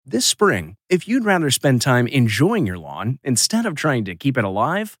This spring, if you'd rather spend time enjoying your lawn instead of trying to keep it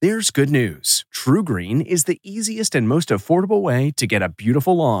alive, there's good news. True Green is the easiest and most affordable way to get a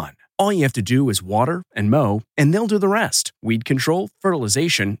beautiful lawn. All you have to do is water and mow, and they'll do the rest. Weed control,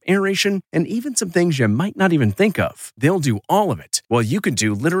 fertilization, aeration, and even some things you might not even think of. They'll do all of it, while you can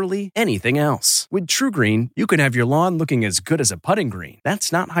do literally anything else. With True Green, you can have your lawn looking as good as a putting green.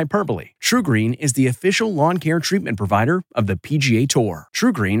 That's not hyperbole. True Green is the official lawn care treatment provider of the PGA Tour.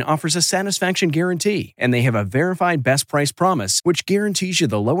 True Green offers a satisfaction guarantee, and they have a verified best price promise, which guarantees you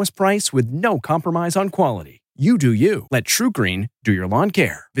the lowest price with no compromise on quality. You do you. Let True Green do your lawn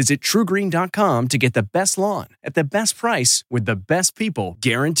care. Visit truegreen.com to get the best lawn at the best price with the best people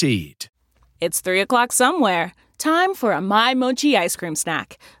guaranteed. It's 3 o'clock somewhere. Time for a My Mochi ice cream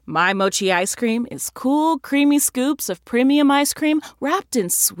snack. My Mochi ice cream is cool, creamy scoops of premium ice cream wrapped in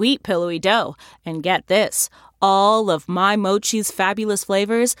sweet, pillowy dough. And get this, all of My Mochi's fabulous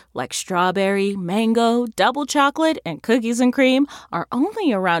flavors like strawberry, mango, double chocolate, and cookies and cream are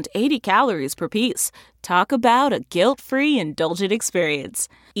only around 80 calories per piece. Talk about a guilt-free, indulgent experience.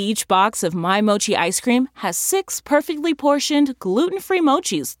 Each box of My Mochi ice cream has 6 perfectly portioned, gluten-free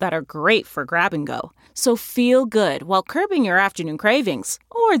mochis that are great for grab and go. So feel good while curbing your afternoon cravings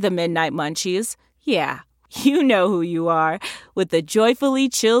or the midnight munchies. Yeah, you know who you are with the joyfully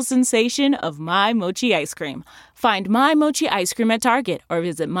chill sensation of My Mochi ice cream. Find My Mochi ice cream at Target or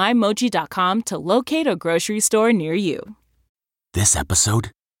visit mymochi.com to locate a grocery store near you. This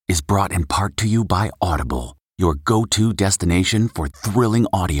episode is brought in part to you by Audible, your go-to destination for thrilling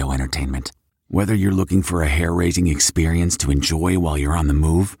audio entertainment. Whether you're looking for a hair-raising experience to enjoy while you're on the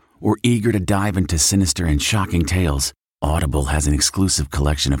move or eager to dive into sinister and shocking tales, Audible has an exclusive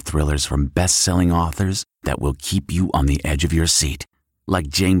collection of thrillers from best-selling authors that will keep you on the edge of your seat. Like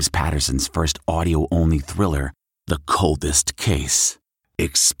James Patterson's first audio-only thriller, The Coldest Case.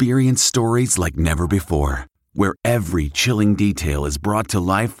 Experience stories like never before, where every chilling detail is brought to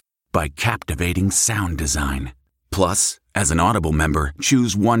life by captivating sound design. Plus, as an Audible member,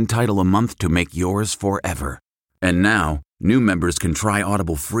 choose one title a month to make yours forever. And now, new members can try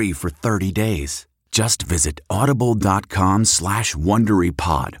Audible free for 30 days. Just visit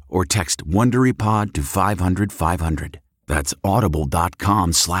audible.com/WonderyPod or text WonderyPod to 500-500. That's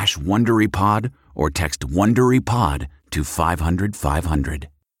audible.com/WonderyPod or text WonderyPod to 500-500.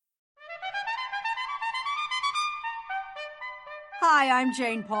 Hi, I'm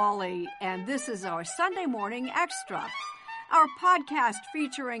Jane Pauley, and this is our Sunday Morning Extra, our podcast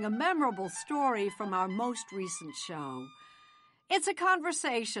featuring a memorable story from our most recent show. It's a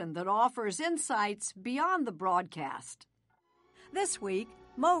conversation that offers insights beyond the broadcast. This week,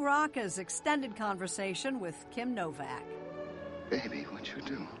 Mo Rocca's extended conversation with Kim Novak. Baby, what'd you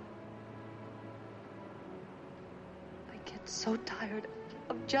do? I get so tired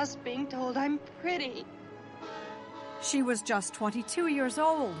of just being told I'm pretty. She was just 22 years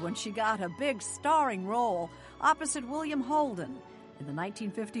old when she got a big starring role opposite William Holden in the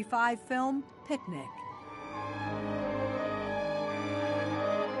 1955 film Picnic.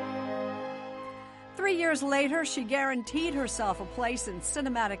 Three years later, she guaranteed herself a place in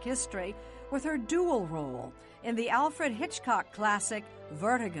cinematic history with her dual role in the Alfred Hitchcock classic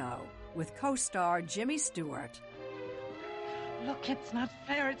Vertigo with co-star Jimmy Stewart. Look, it's not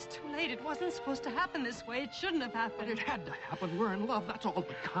fair. It's too late. It wasn't supposed to happen this way. It shouldn't have happened. But it had to happen. We're in love. That's all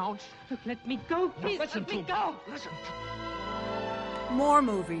that counts. Look, let me go. Please, listen let me to go. Listen. More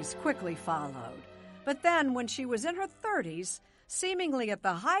movies quickly followed. But then, when she was in her 30s, seemingly at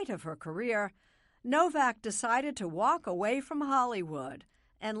the height of her career, Novak decided to walk away from Hollywood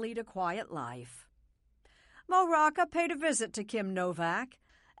and lead a quiet life. Mo Rocca paid a visit to Kim Novak.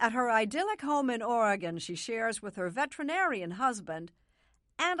 At her idyllic home in Oregon, she shares with her veterinarian husband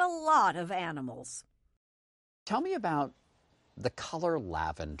and a lot of animals. Tell me about the color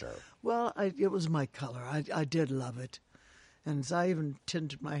lavender. Well, it was my color. I did love it. And so I even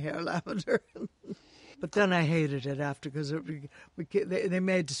tinted my hair lavender. But then I hated it after because they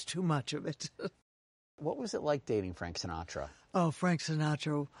made just too much of it. What was it like dating Frank Sinatra? Oh, Frank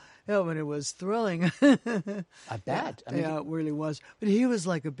Sinatra. Yeah, when it was thrilling. I bet. Yeah, it really was. But he was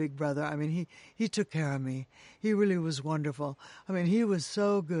like a big brother. I mean, he took care of me. He really was wonderful. I mean, he was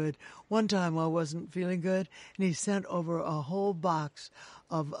so good. One time I wasn't feeling good, and he sent over a whole box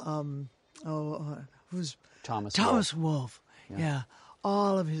of, who's? Thomas Wolfe. Yeah,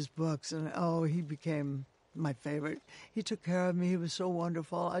 all of his books. And, he became my favorite. He took care of me. He was so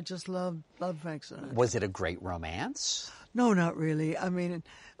wonderful. I just loved Frank Sinatra. Was it a great romance? No, not really. I mean,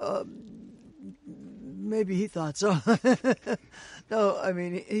 Maybe he thought so. No, I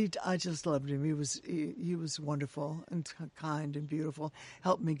mean, I just loved him. He was wonderful and kind and beautiful.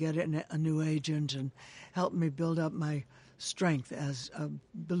 Helped me get a new agent and helped me build up my strength as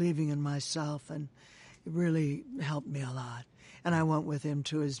believing in myself, and it really helped me a lot. And I went with him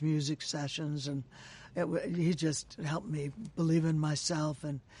to his music sessions, and he just helped me believe in myself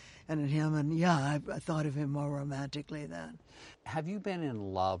and in him. And yeah, I thought of him more romantically then. Have you been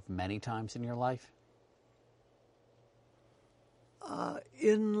in love many times in your life?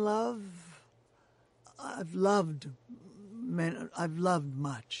 In love, I've loved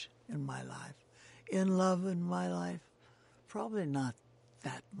much in my life. In love in my life, probably not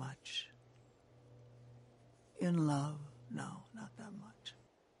that much. In love, no, not that much.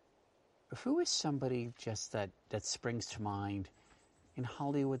 Who is somebody just that springs to mind in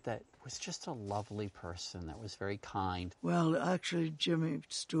Hollywood that was just a lovely person, that was very kind? Well, actually, Jimmy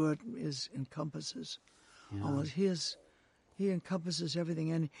Stewart encompasses almost. He encompasses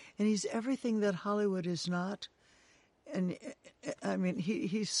everything, and he's everything that Hollywood is not. And I mean,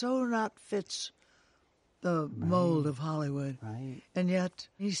 he so not fits the mold of Hollywood, right? And yet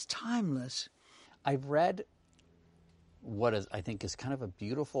he's timeless. I've read what I think is kind of a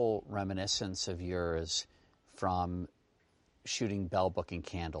beautiful reminiscence of yours from shooting Bell Book and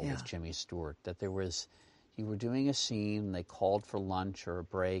Candle with Jimmy Stewart, that you were doing a scene, they called for lunch or a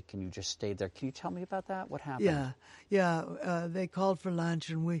break, and you just stayed there. Can you tell me about that? What happened? Yeah. They called for lunch,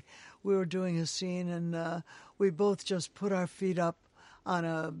 and we were doing a scene, and we both just put our feet up on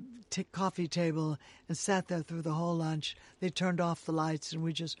a coffee table and sat there through the whole lunch. They turned off the lights, and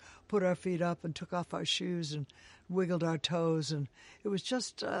we just put our feet up and took off our shoes and wiggled our toes, and it was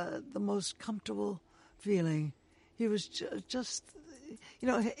just the most comfortable feeling. He was just,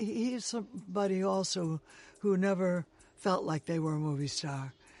 he's somebody also who never felt like they were a movie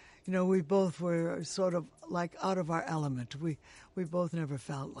star. We both were sort of like out of our element. We both never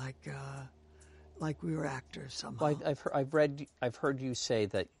felt like we were actors somehow. Well, I've heard you say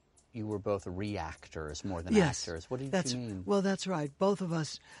that you were both reactors more than actors. What do you mean? Well, that's right. Both of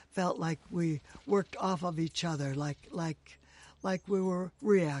us felt like we worked off of each other, like we were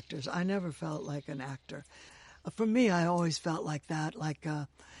reactors. I never felt like an actor. For me, I always felt like that.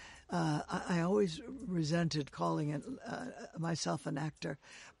 I always resented calling myself an actor,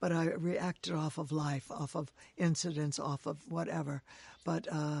 but I reacted off of life, off of incidents, off of whatever. But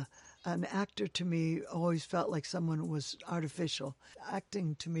an actor to me always felt like someone was artificial.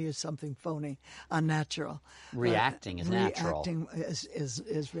 Acting to me is something phony, unnatural. Reacting is natural. Reacting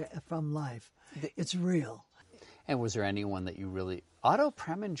is from life. It's real. And was there anyone that you really... Otto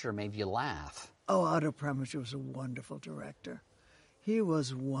Preminger made you laugh. Oh, Otto Preminger was a wonderful director. He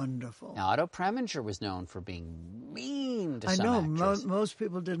was wonderful. Now, Otto Preminger was known for being mean to some actors. Most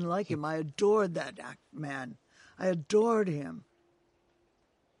people didn't like him. I adored that man. I adored him.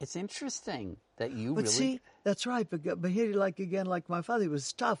 It's interesting that you But see, that's right. But he, like my father, he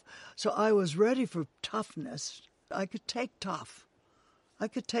was tough. So I was ready for toughness. I could take tough.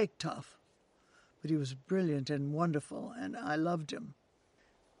 But he was brilliant and wonderful, and I loved him.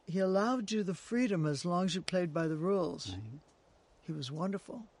 He allowed you the freedom as long as you played by the rules. Right. He was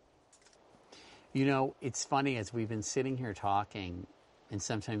wonderful. It's funny, as we've been sitting here talking, and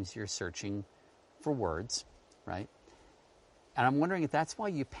sometimes you're searching for words, right? And I'm wondering if that's why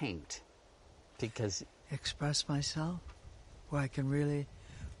you paint, because... Express myself, where I can really...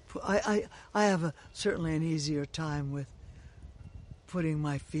 I have certainly an easier time with putting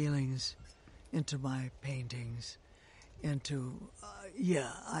my feelings into my paintings,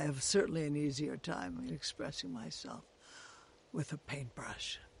 I have certainly an easier time in expressing myself with a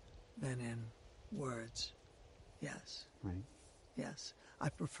paintbrush than in words. Yes. Right. Yes. I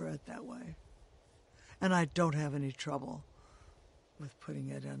prefer it that way. And I don't have any trouble with putting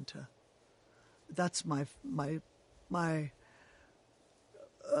it into... That's my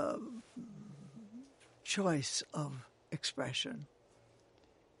choice of expression.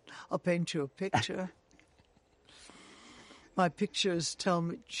 I'll paint you a picture. My pictures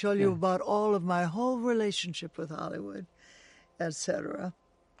show you about all of my whole relationship with Hollywood, etc.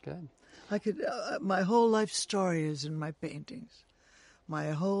 Good. My whole life story is in my paintings.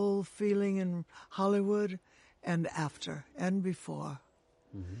 My whole feeling in Hollywood and after and before.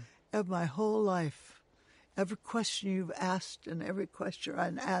 Mm-hmm. Of my whole life. Every question you've asked and every question I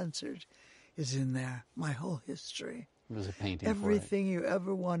answered is in there. My whole history. There's a painting Everything you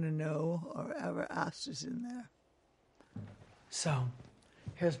ever want to know or ever asked is in there. So,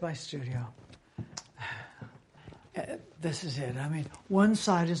 here's my studio. This is it. I mean, one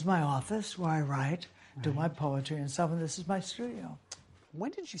side is my office where I write, do my poetry and stuff, and this is my studio.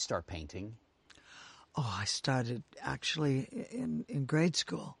 When did you start painting? Oh, I started actually in grade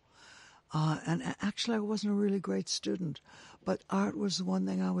school. And actually, I wasn't a really great student, but art was the one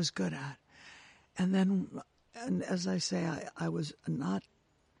thing I was good at. And then, and as I say, I was not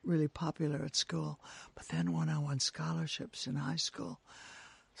really popular at school. But then when I won scholarships in high school,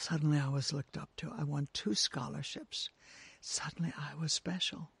 suddenly I was looked up to. I won 2 scholarships. Suddenly I was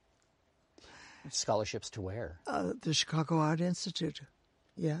special. Scholarships to where? The Chicago Art Institute,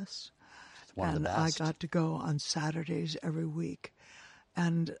 yes. It's one of the best. I got to go on Saturdays every week.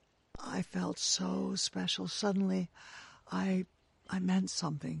 And I felt so special. Suddenly, I meant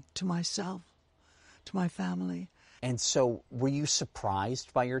something to myself, to my family. And so, were you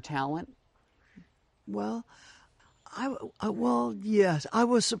surprised by your talent? Well, yes. I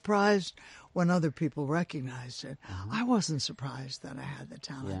was surprised when other people recognized it. I wasn't surprised that I had the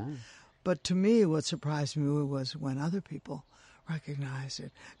talent. Yeah. But to me, what surprised me was when other people recognized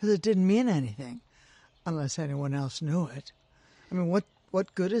it. Because it didn't mean anything unless anyone else knew it. I mean, what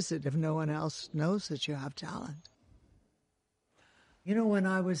good is it if no one else knows that you have talent? You know, when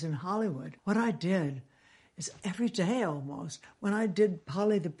I was in Hollywood, what I did is every day almost, when I did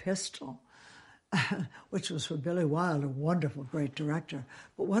Polly the Pistol, which was for Billy Wilde, a wonderful, great director.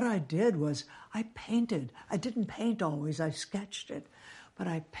 But what I did was I painted. I didn't paint always, I sketched it. But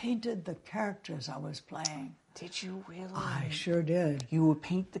I painted the characters I was playing. Did you really? I sure did. You would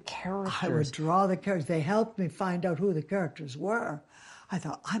paint the characters? I would draw the characters. They helped me find out who the characters were. I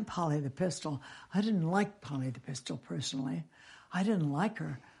thought, I'm Polly the Pistol. I didn't like Polly the Pistol personally. I didn't like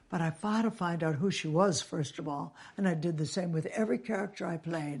her. But I had to find out who she was, first of all. And I did the same with every character I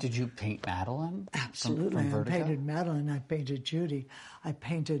played. Did you paint Madeline? Absolutely. From I painted Madeline. I painted Judy. I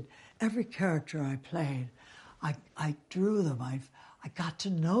painted every character I played. I drew them. I got to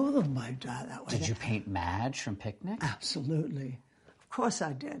know them by that way. Did you paint Madge from Picnic? Absolutely. Of course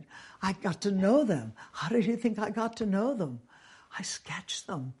I did. I got to know them. How did you think I got to know them? I sketched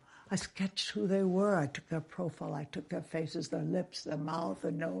them. I sketched who they were. I took their profile. I took their faces, their lips, their mouth,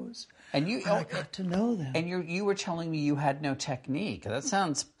 their nose. And I got to know them. And you were telling me you had no technique. That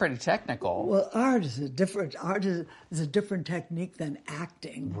sounds pretty technical. Well, art is a different technique than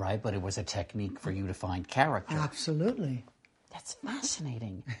acting. Right, but it was a technique for you to find character. Absolutely. That's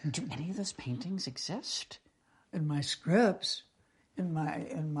fascinating. Do any of those paintings exist? In my scripts.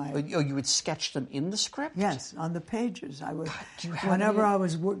 Oh, you would sketch them in the script? Yes, on the pages. I would. Whenever I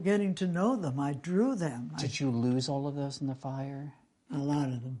was getting to know them, I drew them. Did you lose all of those in the fire? A lot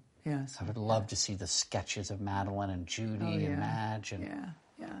of them, yes. I would love to see the sketches of Madeline and Judy and Madge. Yeah.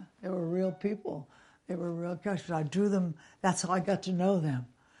 They were real people. They were real characters. I drew them. That's how I got to know them.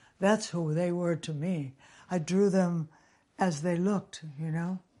 That's who they were to me. I drew them as they looked, you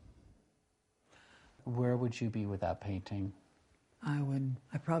know. Where would you be without painting? I wouldn't.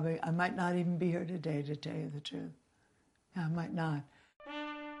 I might not even be here today, to tell you the truth. I might not.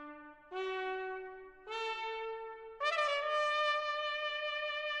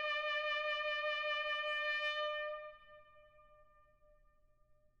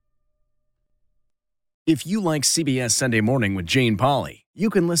 If you like CBS Sunday Morning with Jane Pauley,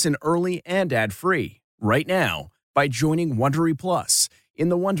 you can listen early and ad-free right now by joining Wondery Plus in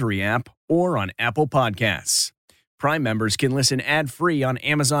the Wondery app or on Apple Podcasts. Prime members can listen ad-free on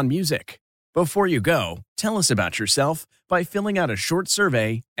Amazon Music. Before you go, tell us about yourself by filling out a short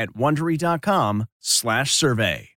survey at Wondery.com/survey.